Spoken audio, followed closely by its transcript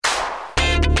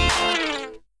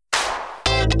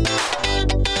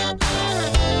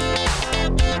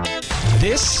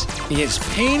This is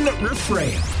Pain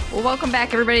Reframed. Well, welcome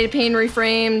back, everybody, to Pain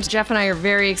Reframed. Jeff and I are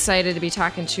very excited to be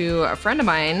talking to a friend of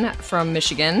mine from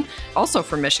Michigan, also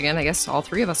from Michigan. I guess all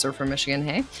three of us are from Michigan,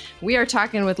 hey? We are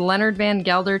talking with Leonard Van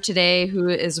Gelder today, who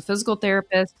is a physical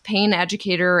therapist, pain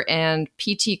educator, and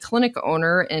PT clinic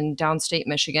owner in downstate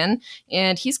Michigan.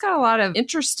 And he's got a lot of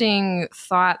interesting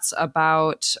thoughts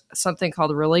about something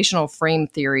called relational frame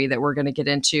theory that we're going to get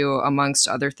into, amongst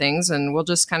other things. And we'll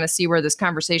just kind of see where this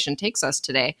conversation takes us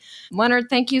today. Leonard,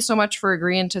 thank you so much for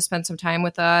agreeing to spend some time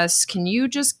with us. Can you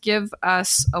just give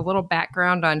us a little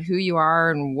background on who you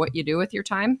are and what you do with your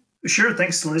time? Sure.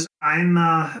 Thanks, Liz. I'm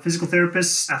a physical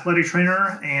therapist, athletic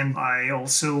trainer, and I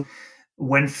also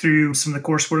went through some of the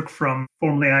coursework from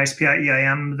formerly ISPI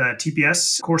EIM, the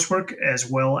TPS coursework, as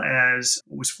well as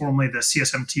what was formerly the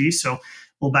CSMT. So a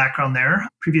little background there.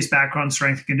 Previous background,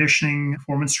 strength and conditioning,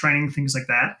 performance training, things like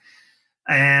that.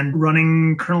 And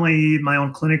running currently my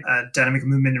own clinic, Dynamic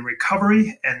Movement and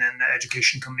Recovery, and then the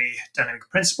education company, Dynamic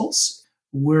Principles.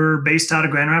 We're based out of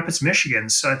Grand Rapids, Michigan.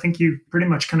 So I think you pretty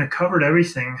much kind of covered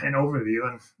everything in overview,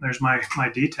 and there's my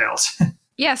details.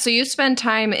 Yeah, so you spend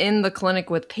time in the clinic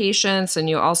with patients and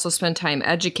you also spend time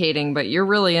educating, but you're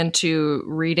really into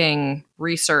reading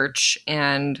research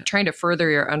and trying to further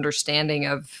your understanding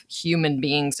of human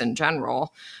beings in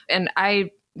general. And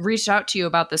I reached out to you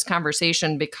about this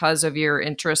conversation because of your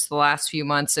interest the last few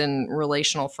months in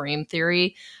relational frame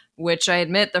theory, which I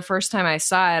admit the first time I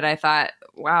saw it, I thought,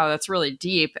 wow, that's really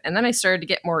deep. And then I started to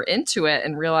get more into it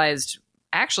and realized,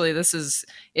 actually,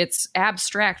 it's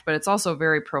abstract, but it's also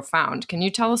very profound. Can you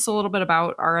tell us a little bit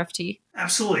about RFT?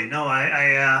 Absolutely. No,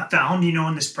 I found,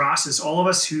 in this process, all of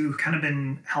us who kind of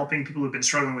been helping people who've been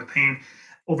struggling with pain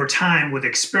over time with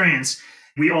experience,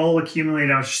 we all accumulate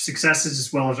our successes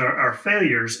as well as our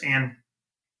failures. And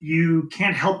you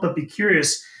can't help but be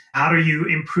curious, how do you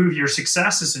improve your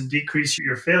successes and decrease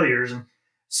your failures? And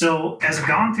so as I've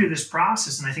gone through this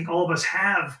process, and I think all of us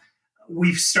have,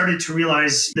 we've started to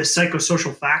realize the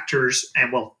psychosocial factors.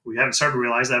 And well, we haven't started to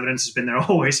realize the evidence has been there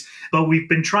always, but we've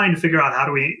been trying to figure out how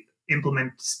do we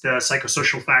implement the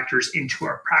psychosocial factors into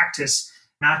our practice,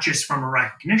 not just from a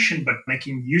recognition, but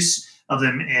making use of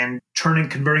them and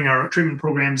converting our treatment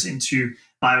programs into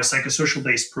biopsychosocial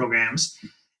based programs.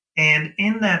 And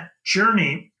in that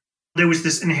journey, there was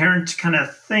this inherent kind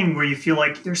of thing where you feel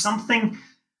like there's something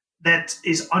that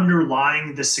is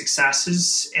underlying the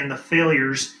successes and the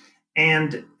failures.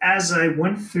 And as I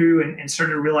went through and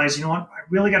started to realize, I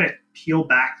really got to peel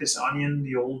back this onion,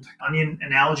 the old onion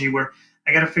analogy, where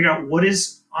I got to figure out what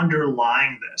is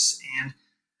underlying this. And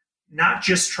not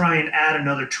just try and add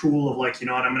another tool of like, I'm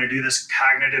going to do this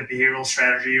cognitive behavioral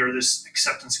strategy or this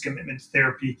acceptance commitment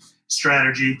therapy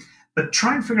strategy, but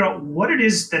try and figure out what it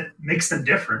is that makes them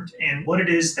different and what it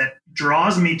is that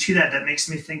draws me to that makes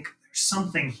me think there's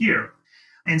something here.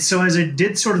 And so as I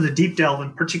did sort of the deep delve,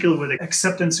 in particular with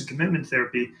acceptance and commitment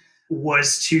therapy,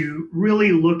 was to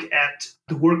really look at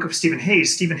the work of Stephen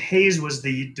Hayes. Stephen Hayes was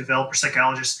the developer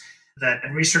psychologist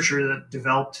and researcher that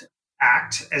developed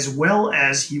ACT, as well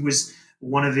as he was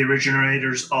one of the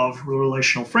originators of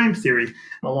relational frame theory,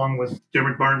 along with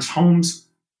Dermot Barnes-Holmes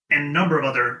and a number of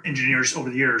other engineers over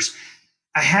the years.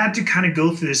 I had to kind of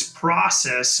go through this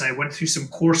process. I went through some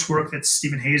coursework that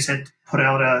Stephen Hayes had put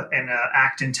out an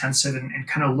ACT intensive and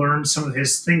kind of learned some of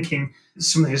his thinking,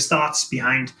 some of his thoughts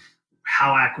behind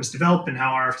how ACT was developed and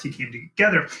how RFT came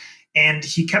together. And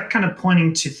he kept kind of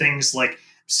pointing to things like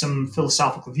some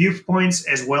philosophical viewpoints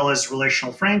as well as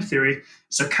relational frame theory.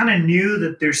 So I kind of knew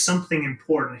that there's something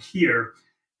important here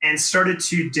and started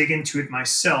to dig into it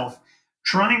myself,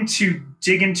 trying to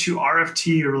dig into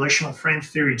RFT or relational frame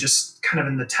theory just kind of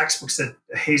in the textbooks that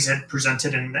Hayes had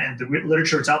presented and the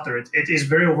literature that's out there. It is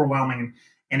very overwhelming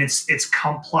and it's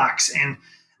complex. And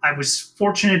I was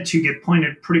fortunate to get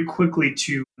pointed pretty quickly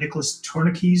to Nicholas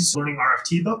Tornicke's Learning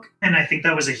RFT book. And I think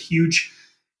that was a huge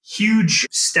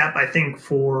step, I think,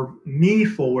 for me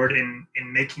forward in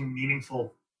making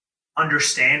meaningful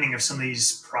understanding of some of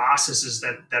these processes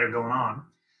that are going on.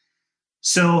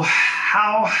 So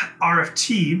how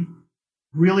RFT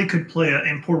really could play an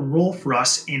important role for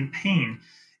us in pain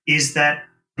is that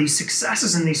these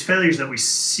successes and these failures that we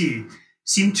see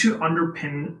seem to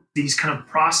underpin these kind of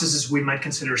processes we might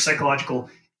consider psychological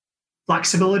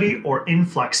flexibility or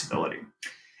inflexibility.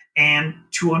 And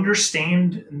to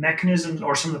understand mechanisms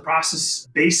or some of the process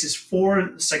basis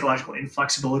for psychological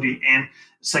inflexibility and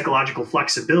psychological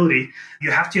flexibility,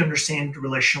 you have to understand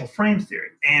relational frame theory.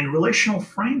 And relational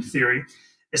frame theory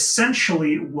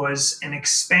essentially was an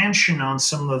expansion on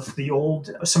some of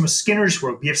Skinner's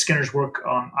work, B.F. Skinner's work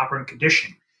on operant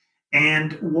conditioning.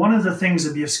 And one of the things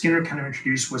that B.F. Skinner kind of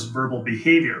introduced was verbal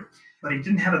behavior. but he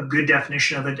didn't have a good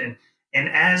definition of it. And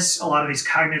as a lot of these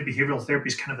cognitive behavioral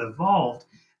therapies kind of evolved,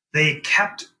 they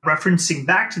kept referencing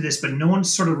back to this, but no one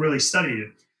sort of really studied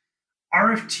it.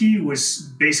 RFT was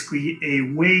basically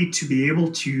a way to be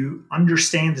able to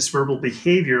understand this verbal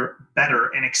behavior better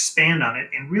and expand on it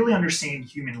and really understand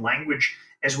human language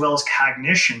as well as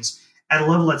cognitions at a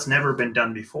level that's never been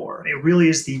done before. It really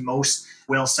is the most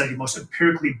well-studied, most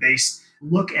empirically based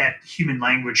look at human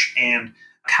language and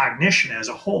cognition as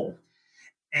a whole.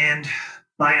 And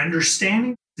by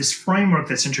understanding this framework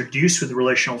that's introduced with the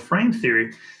relational frame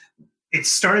theory, it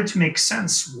started to make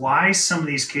sense why some of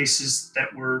these cases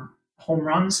that were home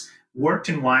runs worked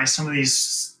and why some of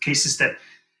these cases that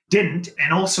didn't,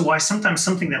 and also why sometimes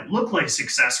something that looked like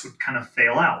success would kind of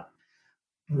fail out.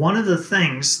 One of the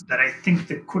things that I think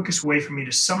the quickest way for me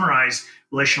to summarize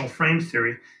relational frame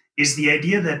theory is the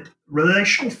idea that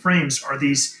relational frames are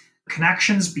these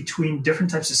connections between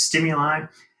different types of stimuli,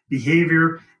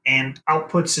 behavior, and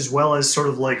outputs, as well as sort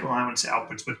of like, well, I wouldn't say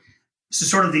outputs, but so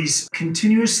sort of these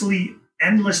continuously,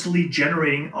 endlessly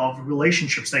generating of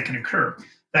relationships that can occur.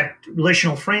 In fact,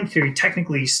 relational frame theory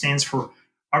technically stands for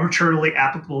arbitrarily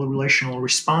applicable relational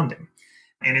responding.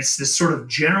 And it's this sort of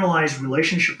generalized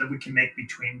relationship that we can make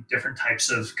between different types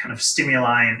of kind of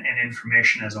stimuli and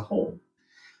information as a whole.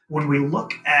 When we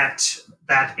look at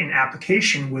that in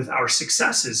application with our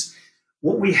successes,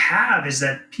 what we have is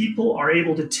that people are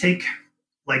able to take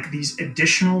like these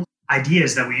additional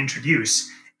ideas that we introduce,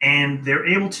 and they're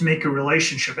able to make a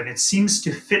relationship, and it seems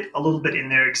to fit a little bit in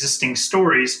their existing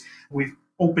stories. We've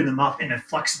opened them up in a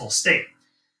flexible state.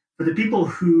 For the people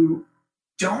who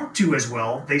don't do as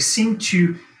well, they seem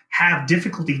to have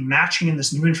difficulty matching in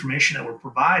this new information that we're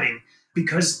providing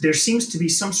because there seems to be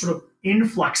some sort of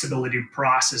inflexibility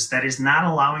process that is not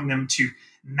allowing them to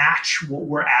match what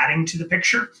we're adding to the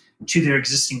picture to their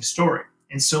existing story.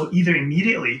 And so either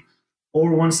immediately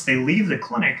or once they leave the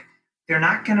clinic, they're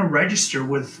not going to register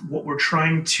with what we're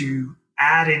trying to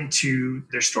add into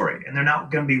their story. And they're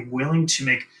not going to be willing to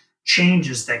make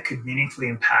changes that could meaningfully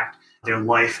impact their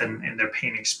life and their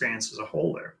pain experience as a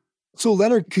whole there. So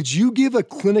Leonard, could you give a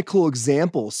clinical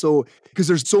example? So, because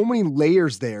there's so many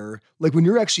layers there, like when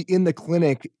you're actually in the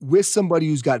clinic with somebody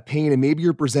who's got pain and maybe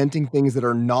you're presenting things that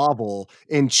are novel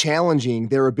and challenging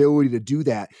their ability to do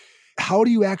that, how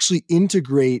do you actually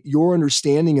integrate your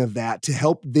understanding of that to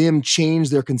help them change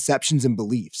their conceptions and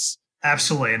beliefs?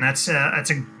 Absolutely. And that's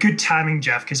a good timing,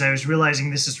 Jeff, because I was realizing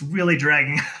this is really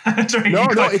dragging.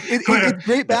 It's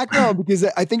great background because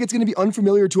I think it's going to be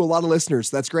unfamiliar to a lot of listeners.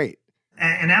 So that's great.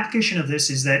 An application of this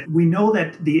is that we know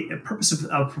that the purpose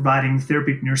of providing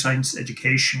therapeutic neuroscience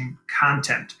education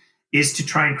content is to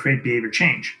try and create behavior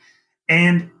change.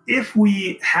 And if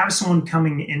we have someone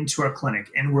coming into our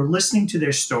clinic and we're listening to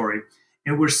their story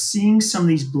and we're seeing some of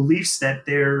these beliefs that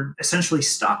they're essentially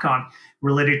stuck on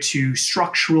related to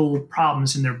structural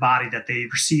problems in their body that they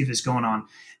perceive as going on,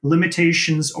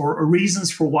 limitations or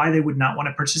reasons for why they would not want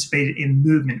to participate in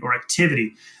movement or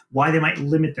activity, why they might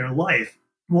limit their life.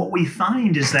 What we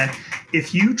find is that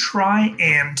if you try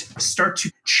and start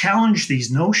to challenge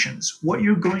these notions, what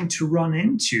you're going to run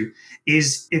into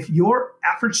is if your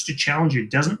efforts to challenge it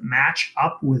doesn't match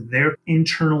up with their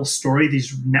internal story,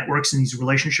 these networks and these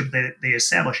relationships that they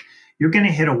establish, you're going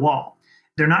to hit a wall.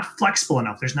 They're not flexible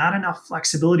enough. There's not enough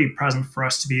flexibility present for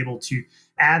us to be able to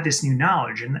add this new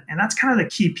knowledge. And that's kind of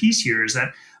the key piece here is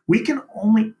that we can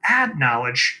only add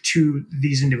knowledge to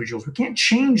these individuals. We can't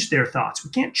change their thoughts.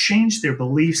 We can't change their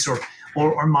beliefs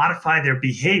or modify their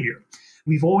behavior.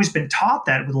 We've always been taught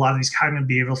that with a lot of these cognitive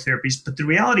behavioral therapies, but the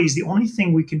reality is the only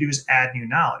thing we can do is add new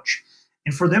knowledge.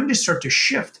 And for them to start to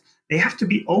shift, they have to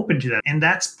be open to that. And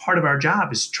that's part of our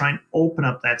job is to try and open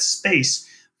up that space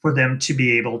for them to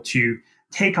be able to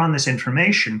take on this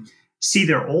information, see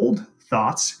their old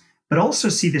thoughts, but also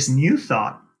see this new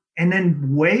thought, and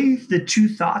then weigh the two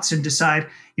thoughts and decide,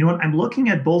 you know what, I'm looking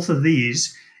at both of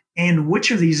these, and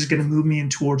which of these is going to move me in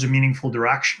towards a meaningful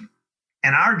direction.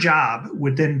 And our job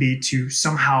would then be to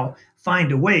somehow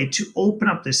find a way to open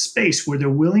up this space where they're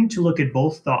willing to look at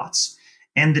both thoughts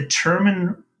and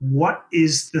determine what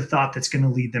is the thought that's going to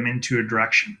lead them into a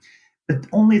direction. But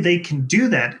only they can do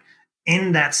that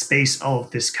in that space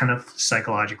of this kind of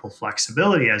psychological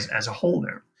flexibility as a whole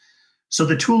there. So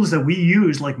the tools that we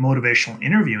use, like motivational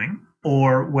interviewing,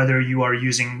 or whether you are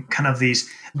using kind of these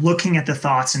looking at the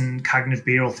thoughts in cognitive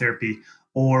behavioral therapy,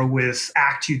 or with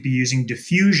ACT, you'd be using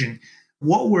diffusion.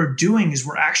 What we're doing is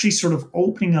we're actually sort of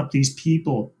opening up these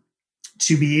people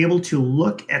to be able to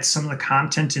look at some of the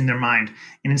content in their mind.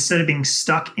 And instead of being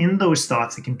stuck in those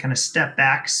thoughts, they can kind of step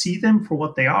back, see them for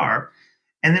what they are,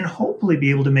 and then hopefully be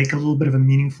able to make a little bit of a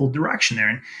meaningful direction there.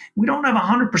 And we don't have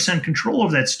 100% control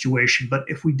of that situation, but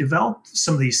if we develop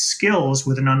some of these skills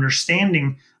with an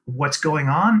understanding of what's going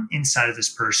on inside of this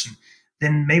person,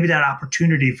 then maybe that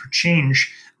opportunity for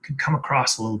change can come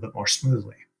across a little bit more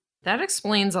smoothly. That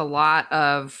explains a lot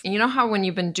of, how when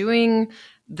you've been doing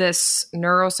this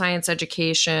neuroscience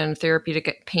education,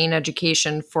 therapeutic pain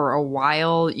education for a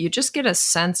while, you just get a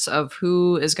sense of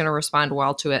who is going to respond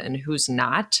well to it and who's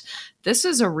not. This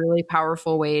is a really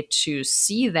powerful way to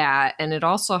see that. And it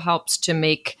also helps to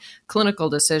make clinical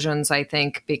decisions, I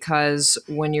think, because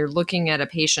when you're looking at a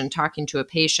patient, talking to a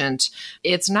patient,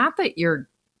 it's not that you're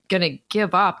going to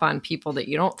give up on people that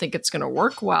you don't think it's going to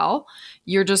work well.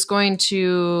 You're just going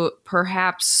to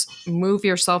perhaps move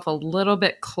yourself a little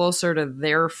bit closer to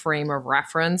their frame of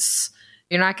reference.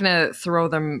 You're not going to throw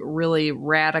them really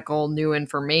radical new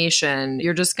information.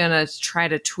 You're just going to try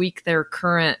to tweak their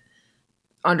current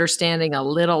understanding a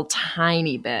little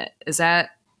tiny bit. Is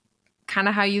that kind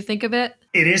of how you think of it?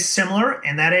 It is similar,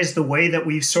 and that is the way that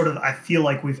we've I feel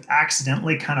like we've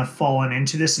accidentally kind of fallen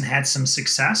into this and had some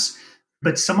success.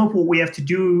 But some of what we have to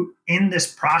do in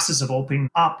this process of opening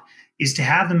up is to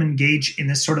have them engage in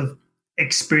this sort of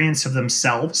experience of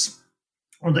themselves,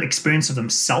 or the experience of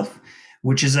themself,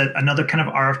 which is another kind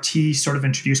of RFT sort of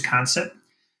introduced concept.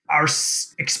 Our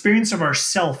experience of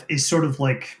ourself is sort of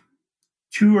like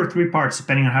 2 or 3 parts,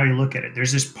 depending on how you look at it.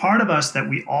 There's this part of us that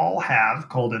we all have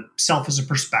called a self as a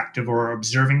perspective or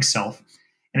observing self.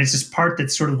 And it's this part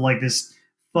that's sort of like this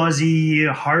fuzzy,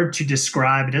 hard to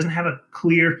describe. It doesn't have a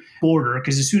clear border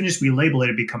because as soon as we label it,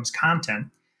 it becomes content.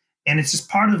 And it's just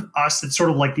part of us that's sort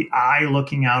of like the eye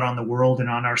looking out on the world and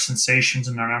on our sensations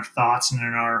and on our thoughts and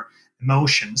on our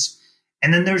emotions.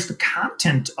 And then there's the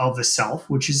content of the self,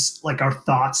 which is like our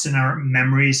thoughts and our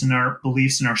memories and our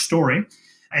beliefs and our story,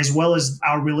 as well as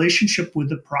our relationship with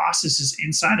the processes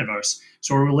inside of us.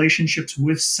 So our relationships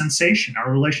with sensation, our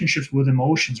relationships with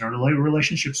emotions, our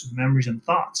relationships with memories and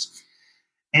thoughts.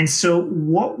 And so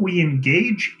what we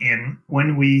engage in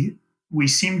when we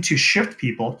seem to shift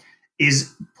people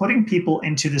is putting people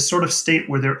into this sort of state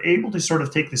where they're able to sort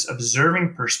of take this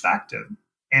observing perspective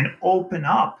and open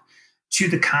up to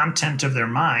the content of their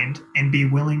mind and be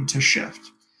willing to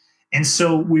shift. And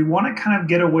so we want to kind of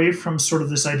get away from sort of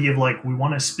this idea of like, we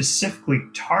want to specifically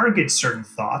target certain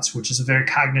thoughts, which is a very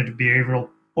cognitive behavioral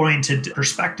oriented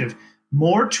perspective,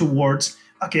 more towards,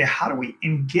 okay, how do we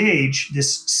engage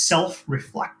this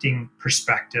self-reflecting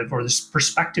perspective or this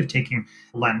perspective-taking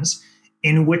lens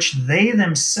in which they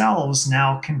themselves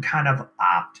now can kind of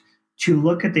opt to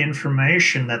look at the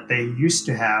information that they used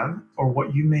to have or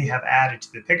what you may have added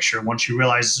to the picture once you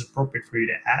realize it's appropriate for you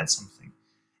to add something.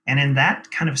 And in that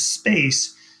kind of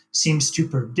space seems to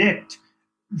predict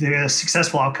the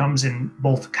successful outcomes in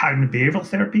both cognitive behavioral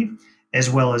therapy, as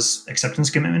well as acceptance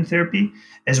commitment therapy,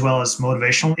 as well as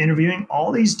motivational interviewing.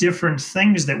 All these different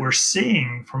things that we're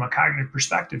seeing from a cognitive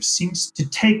perspective seems to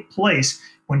take place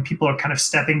when people are kind of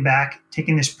stepping back,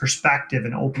 taking this perspective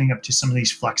and opening up to some of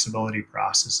these flexibility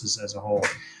processes as a whole.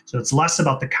 So it's less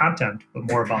about the content, but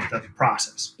more about the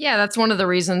process. Yeah, that's one of the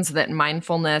reasons that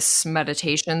mindfulness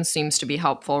meditation seems to be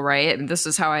helpful, right? And this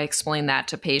is how I explain that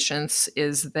to patients,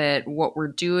 is that what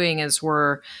we're doing is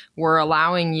we're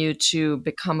allowing you to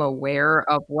become aware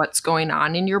of what's going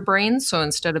on in your brain. So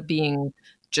instead of being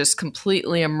just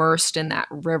completely immersed in that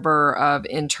river of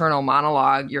internal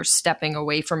monologue, you're stepping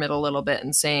away from it a little bit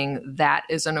and saying, that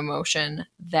is an emotion,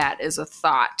 that is a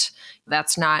thought.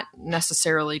 That's not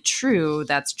necessarily true,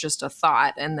 that's just a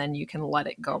thought, and then you can let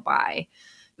it go by.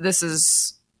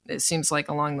 It seems like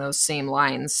along those same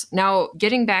lines. Now,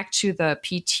 getting back to the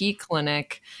PT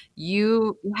clinic,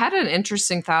 you had an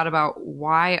interesting thought about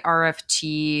why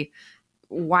RFT,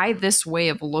 why this way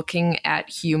of looking at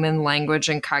human language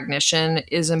and cognition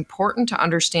is important to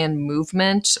understand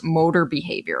movement, motor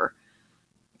behavior.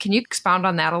 Can you expound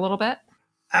on that a little bit?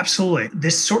 Absolutely.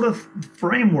 This sort of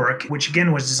framework, which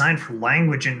again was designed for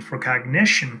language and for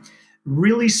cognition,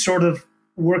 really sort of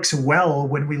works well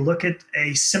when we look at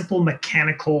a simple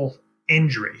mechanical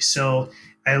injury. So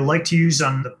I like to use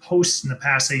on the posts in the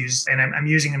past, and I'm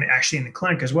using them actually in the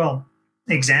clinic as well,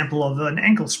 an example of an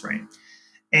ankle sprain.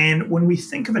 And when we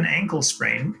think of an ankle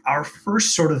sprain, our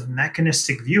first sort of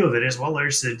mechanistic view of it is, well,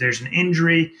 there's an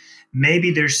injury,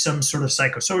 maybe there's some sort of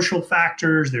psychosocial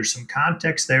factors, there's some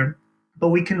context there, but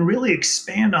we can really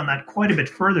expand on that quite a bit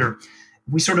further.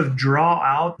 We sort of draw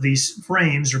out these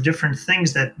frames or different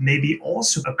things that may be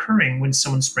also occurring when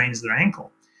someone sprains their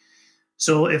ankle.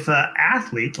 So if an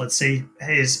athlete, let's say,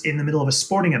 is in the middle of a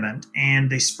sporting event and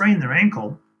they sprain their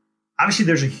ankle, obviously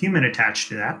there's a human attached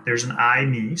to that. There's an I,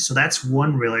 me. So that's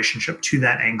one relationship to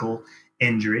that ankle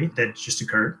injury that just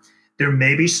occurred. There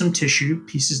may be some tissue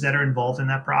pieces that are involved in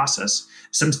that process,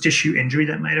 some tissue injury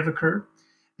that might have occurred.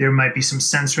 There might be some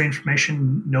sensory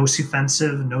information,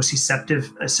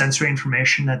 nociceptive sensory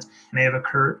information that may have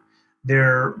occurred.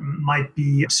 There might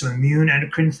be some immune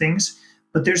endocrine things,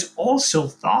 but there's also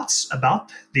thoughts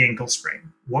about the ankle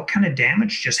sprain. What kind of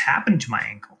damage just happened to my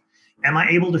ankle? Am I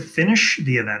able to finish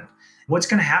the event? What's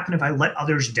going to happen if I let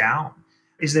others down?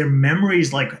 Is there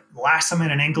memories like last time I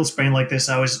had an ankle sprain like this,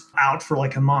 I was out for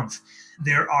like a month?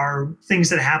 There are things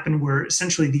that happen where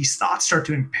essentially these thoughts start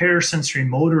to impair sensory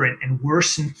motor and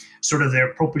worsen sort of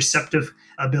their proprioceptive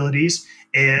abilities.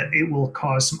 It will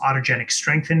cause some autogenic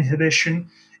strength inhibition.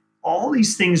 All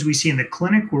these things we see in the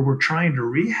clinic where we're trying to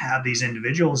rehab these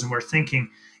individuals and we're thinking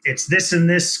it's this and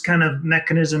this kind of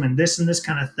mechanism and this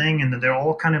kind of thing, and they're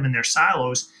all kind of in their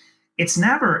silos. It's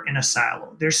never in a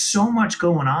silo. There's so much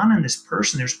going on in this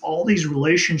person. There's all these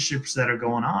relationships that are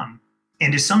going on.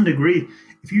 And to some degree,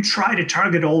 if you try to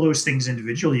target all those things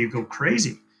individually, you go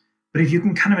crazy. But if you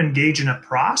can kind of engage in a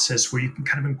process where you can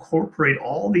kind of incorporate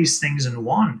all these things in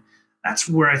one, that's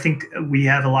where I think we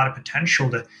have a lot of potential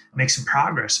to make some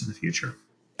progress in the future.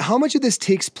 How much of this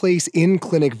takes place in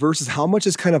clinic versus how much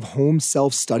is kind of home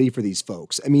self-study for these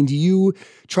folks? I mean, do you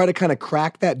try to kind of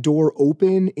crack that door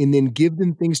open and then give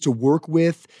them things to work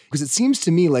with? Because it seems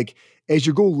to me like as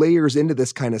you go layers into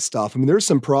this kind of stuff, I mean, there's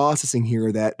some processing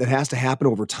here that has to happen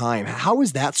over time. How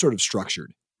is that sort of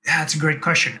structured? Yeah, that's a great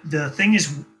question. The thing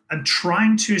is, I'm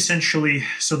trying to essentially,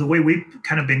 so the way we've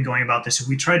kind of been going about this is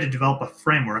we try to develop a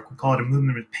framework. We call it a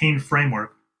movement with pain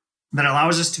framework that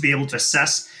allows us to be able to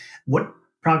assess what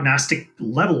prognostic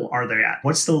level are they at?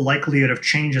 What's the likelihood of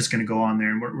change that's going to go on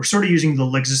there? And we're sort of using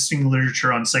the existing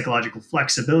literature on psychological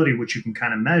flexibility, which you can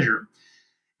kind of measure.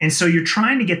 And so you're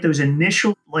trying to get those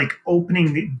initial, like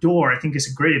opening the door, I think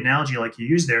is a great analogy like you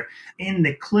used there, in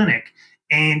the clinic.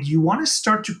 And you want to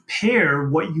start to pair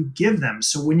what you give them.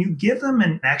 So when you give them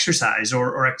an exercise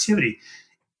or activity,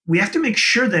 we have to make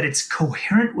sure that it's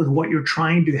coherent with what you're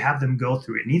trying to have them go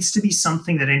through. It needs to be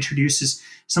something that introduces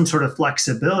some sort of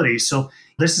flexibility. So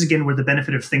this is, again, where the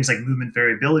benefit of things like movement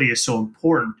variability is so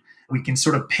important. We can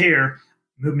sort of pair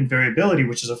movement variability,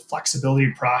 which is a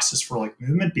flexibility process for like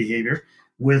movement behavior,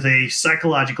 with a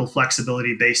psychological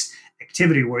flexibility-based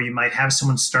activity where you might have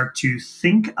someone start to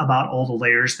think about all the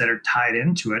layers that are tied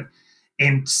into it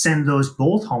and send those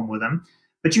both home with them.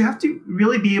 But you have to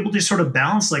really be able to sort of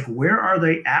balance, like, where are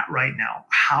they at right now?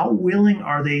 How willing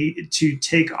are they to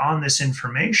take on this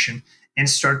information and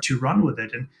start to run with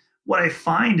it? And what I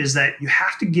find is that you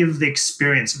have to give the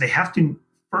experience. They have to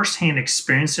firsthand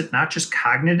experience it, not just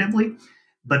cognitively,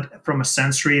 but from a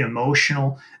sensory,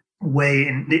 emotional way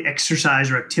in the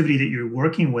exercise or activity that you're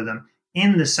working with them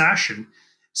in the session,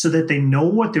 so that they know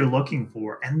what they're looking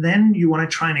for. And then you want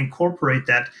to try and incorporate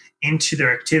that into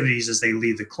their activities as they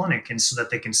leave the clinic, and so that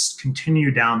they can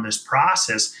continue down this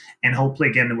process. And hopefully,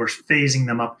 again, we're phasing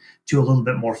them up to a little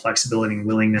bit more flexibility and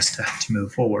willingness to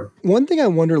move forward. One thing I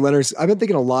wonder, Leonard, I've been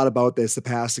thinking a lot about this the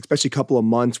past, especially couple of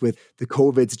months with the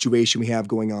COVID situation we have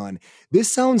going on.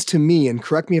 This sounds to me, and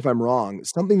correct me if I'm wrong,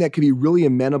 something that could be really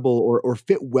amenable or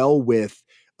fit well with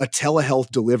a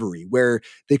telehealth delivery where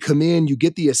they come in, you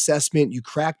get the assessment, you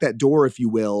crack that door, if you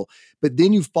will, but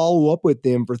then you follow up with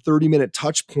them for 30-minute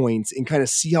touch points and kind of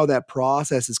see how that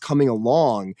process is coming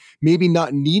along, maybe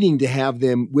not needing to have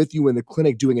them with you in the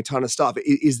clinic doing a ton of stuff.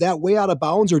 Is that way out of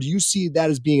bounds, or do you see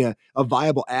that as being a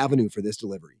viable avenue for this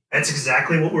delivery? That's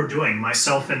exactly what we're doing.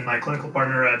 Myself and my clinical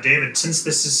partner, David, since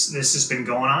this has been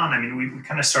going on, I mean, we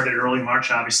kind of started early March,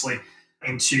 obviously,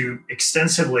 into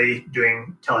extensively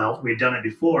doing telehealth. We had done it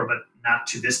before, but not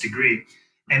to this degree.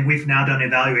 And we've now done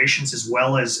evaluations as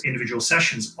well as individual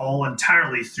sessions, all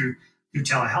entirely through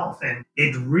telehealth. And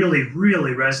it really,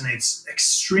 really resonates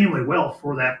extremely well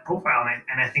for that profile.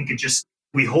 And I think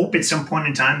we hope at some point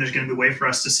in time, there's going to be a way for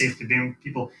us to safely bring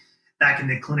people back in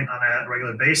the clinic on a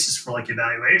regular basis for like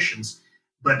evaluations.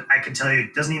 But I can tell you,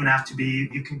 it doesn't even have to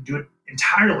be, you can do it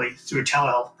entirely through a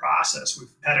telehealth process. We've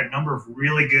had a number of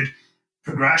really good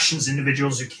progressions,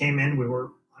 individuals who came in, we were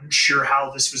unsure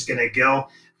how this was going to go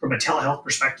from a telehealth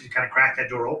perspective to kind of crack that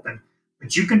door open.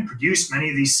 But you can produce many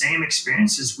of these same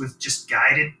experiences with just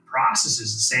guided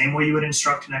processes, the same way you would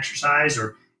instruct an exercise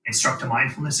or instruct a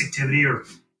mindfulness activity or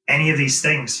any of these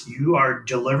things. You are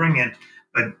delivering it,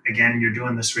 but again, you're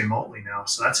doing this remotely now.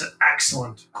 So that's an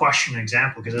excellent question and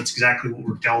example, because that's exactly what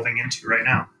we're delving into right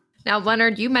now. Now,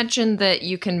 Leonard, you mentioned that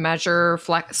you can measure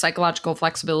psychological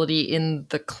flexibility in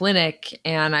the clinic,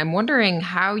 and I'm wondering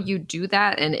how you do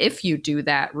that, and if you do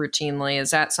that routinely.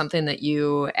 Is that something that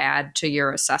you add to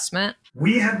your assessment?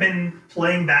 We have been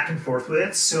playing back and forth with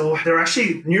it. So there are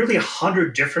actually nearly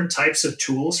 100 different types of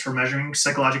tools for measuring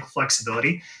psychological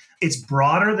flexibility. It's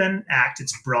broader than ACT.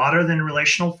 It's broader than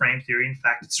relational frame theory. In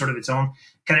fact, it's sort of its own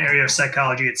kind of area of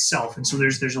psychology itself. And so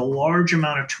there's a large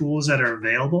amount of tools that are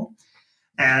available.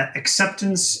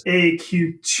 Acceptance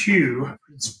AQ2,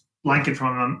 it's blanking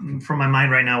from my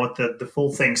mind right now what the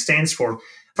full thing stands for.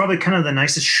 Probably kind of the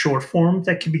nicest short form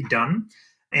that can be done.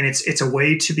 And it's a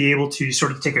way to be able to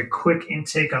sort of take a quick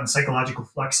intake on psychological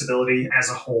flexibility as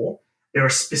a whole. There are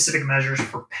specific measures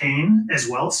for pain as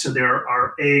well. So there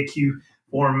are AAQ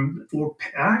form for,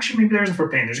 actually, maybe there isn't for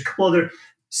pain. There's a couple other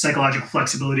psychological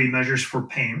flexibility measures for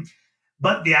pain.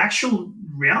 But the actual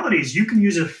reality is you can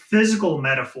use a physical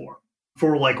metaphor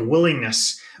for like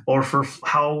willingness or for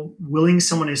how willing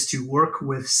someone is to work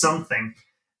with something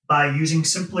by using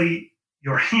simply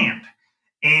your hand.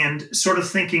 And sort of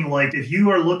thinking like if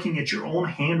you are looking at your own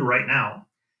hand right now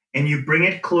and you bring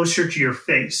it closer to your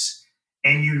face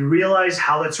and you realize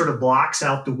how that sort of blocks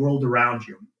out the world around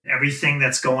you, everything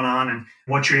that's going on and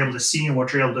what you're able to see and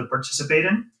what you're able to participate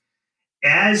in.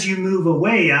 As you move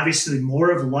away, obviously more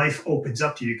of life opens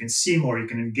up to you. You can see more, you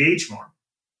can engage more.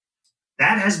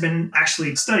 That has been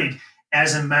actually studied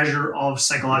as a measure of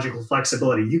psychological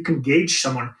flexibility. You can gauge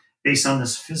someone based on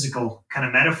this physical kind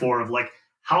of metaphor of like,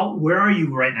 where are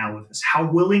you right now with this? How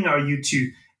willing are you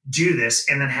to do this?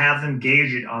 And then have them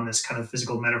gauge it on this kind of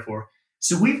physical metaphor.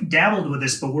 So we've dabbled with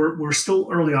this, but we're still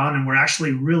early on, and we're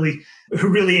actually really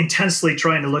intensely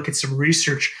trying to look at some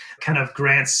research kind of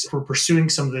grants for pursuing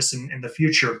some of this in the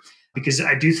future, because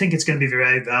I do think it's going to be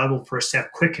very valuable for us to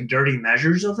have quick and dirty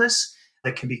measures of this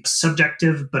that can be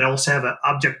subjective, but also have an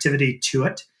objectivity to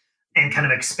it and kind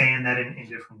of expand that in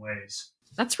different ways.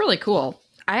 That's really cool.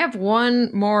 I have one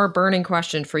more burning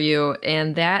question for you,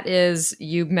 and that is,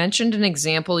 you mentioned an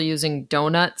example using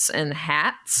donuts and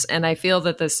hats, and I feel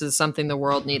that this is something the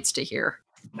world needs to hear.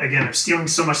 Again, I'm stealing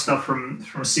so much stuff from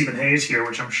Stephen Hayes here,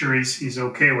 which I'm sure he's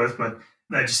okay with, but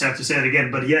I just have to say it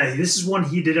again. But yeah, this is one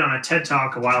he did on a TED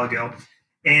Talk a while ago,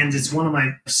 and it's one of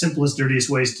my simplest, dirtiest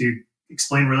ways to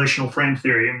explain relational frame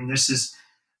theory. And this is,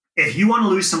 if you want to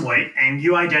lose some weight and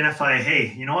you identify,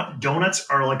 hey, you know what, donuts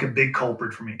are like a big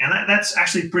culprit for me. And that's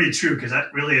actually pretty true, because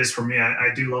that really is for me.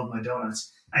 I do love my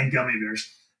donuts and gummy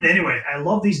bears. Anyway, I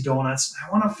love these donuts.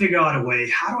 I want to figure out a way,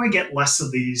 how do I get less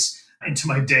of these into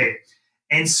my day?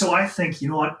 And so I think, you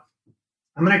know what,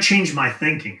 I'm going to change my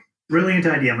thinking. Brilliant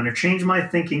idea. I'm going to change my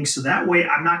thinking so that way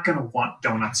I'm not going to want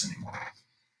donuts anymore.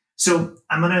 So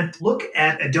I'm going to look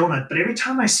at a donut, but every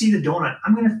time I see the donut,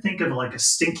 I'm going to think of like a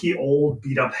stinky old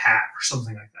beat up hat or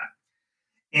something like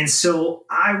that. And so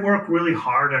I work really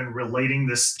hard on relating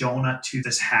this donut to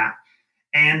this hat.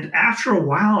 And after a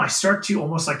while, I start to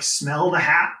almost like smell the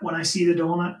hat when I see the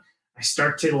donut. I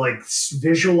start to like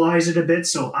visualize it a bit.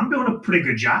 So I'm doing a pretty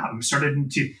good job. I'm starting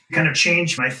to kind of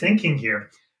change my thinking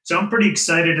here. So I'm pretty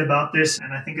excited about this,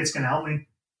 and I think it's going to help me.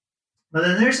 But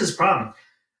then there's this problem.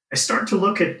 I start to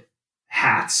look at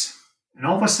hats, and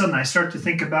all of a sudden I start to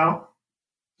think about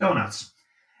donuts.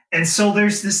 And so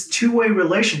there's this two-way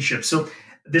relationship. So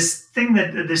this thing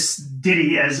that this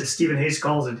ditty, as Stephen Hayes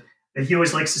calls it, that he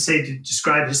always likes to say to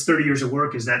describe his 30 years of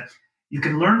work, is that you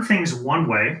can learn things one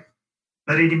way,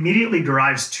 but it immediately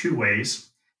derives two ways.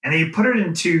 And then you put it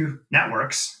into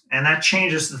networks, and that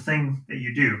changes the thing that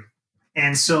you do.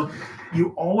 And so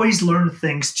you always learn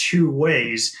things two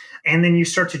ways, and then you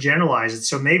start to generalize it.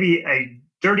 So maybe a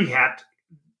dirty hat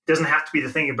doesn't have to be the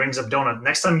thing that brings up donut.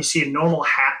 Next time you see a normal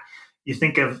hat, you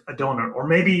think of a donut. Or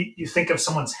maybe you think of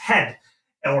someone's head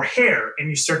or hair, and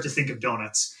you start to think of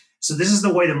donuts. So this is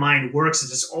the way the mind works.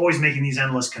 It's just always making these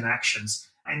endless connections.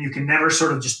 And you can never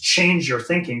sort of just change your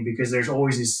thinking, because there's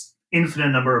always this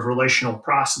infinite number of relational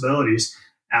possibilities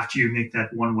after you make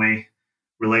that one-way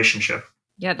relationship.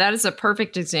 Yeah, that is a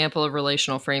perfect example of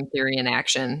relational frame theory in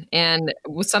action. And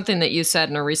with something that you said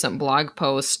in a recent blog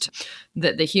post,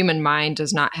 that the human mind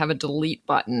does not have a delete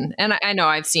button. And I know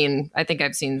I think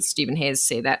I've seen Stephen Hayes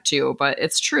say that too, but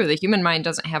it's true. The human mind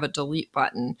doesn't have a delete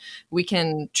button. We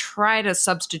can try to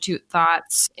substitute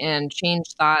thoughts and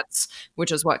change thoughts,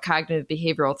 which is what cognitive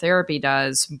behavioral therapy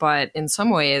does. But in some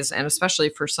ways, and especially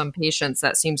for some patients,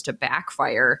 that seems to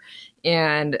backfire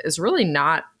and is really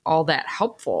not all that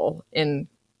helpful in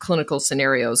clinical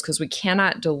scenarios, because we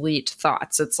cannot delete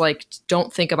thoughts. It's like,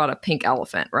 don't think about a pink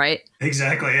elephant, right?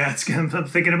 Exactly. Yeah, I'm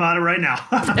thinking about it right now.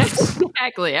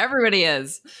 Exactly. Everybody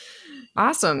is.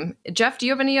 Awesome. Jeff, do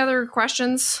you have any other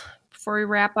questions before we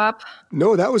wrap up?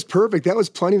 No, that was perfect. That was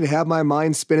plenty to have my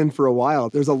mind spinning for a while.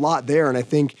 There's a lot there. And I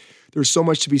think there's so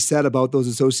much to be said about those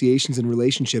associations and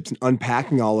relationships and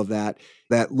unpacking all of that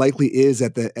likely is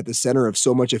at the center of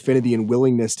so much affinity and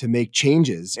willingness to make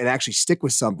changes and actually stick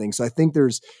with something. So I think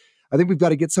we've got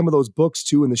to get some of those books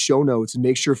too in the show notes and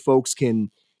make sure folks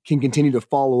can continue to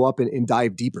follow up and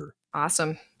dive deeper.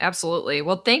 Awesome. Absolutely.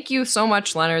 Well, thank you so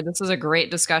much, Leonard. This is a great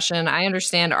discussion. I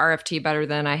understand RFT better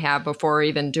than I have before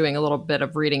even doing a little bit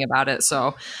of reading about it.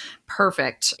 So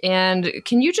perfect. And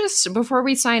can you just, before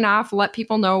we sign off, let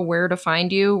people know where to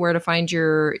find you, where to find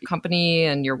your company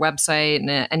and your website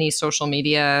and any social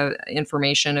media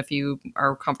information, if you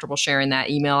are comfortable sharing that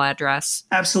email address?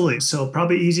 Absolutely. So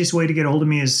probably the easiest way to get a hold of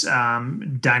me is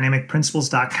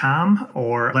dynamicprinciples.com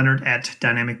or Leonard at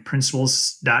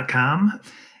dynamicprinciples.com.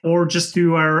 Or just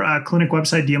through our clinic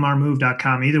website,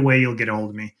 dmrmove.com. Either way, you'll get a hold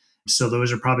of me. So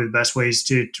those are probably the best ways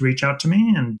to reach out to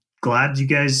me. And glad you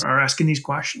guys are asking these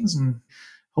questions and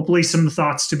hopefully some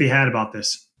thoughts to be had about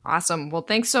this. Awesome. Well,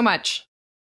 thanks so much.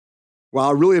 Well,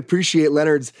 I really appreciate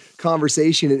Leonard's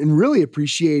conversation and really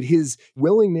appreciate his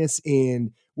willingness and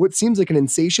what seems like an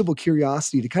insatiable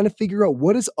curiosity to kind of figure out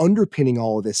what is underpinning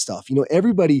all of this stuff.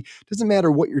 Everybody, doesn't matter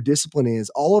what your discipline is,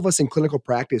 all of us in clinical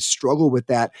practice struggle with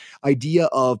that idea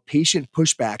of patient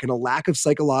pushback and a lack of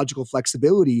psychological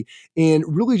flexibility and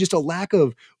really just a lack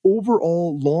of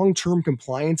overall long-term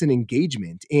compliance and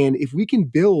engagement. And if we can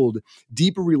build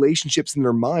deeper relationships in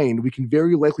their mind, we can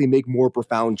very likely make more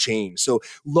profound change. So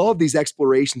love these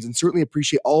explorations and certainly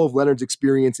appreciate all of Leonard's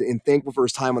experience and thankful for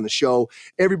his time on the show.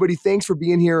 Everybody, thanks for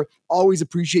being here. Always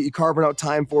appreciate you carving out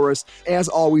time for us. As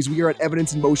always, we are at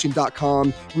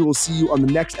evidenceinmotion.com. We will see you on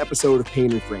the next episode of Pain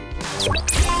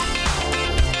Reframed.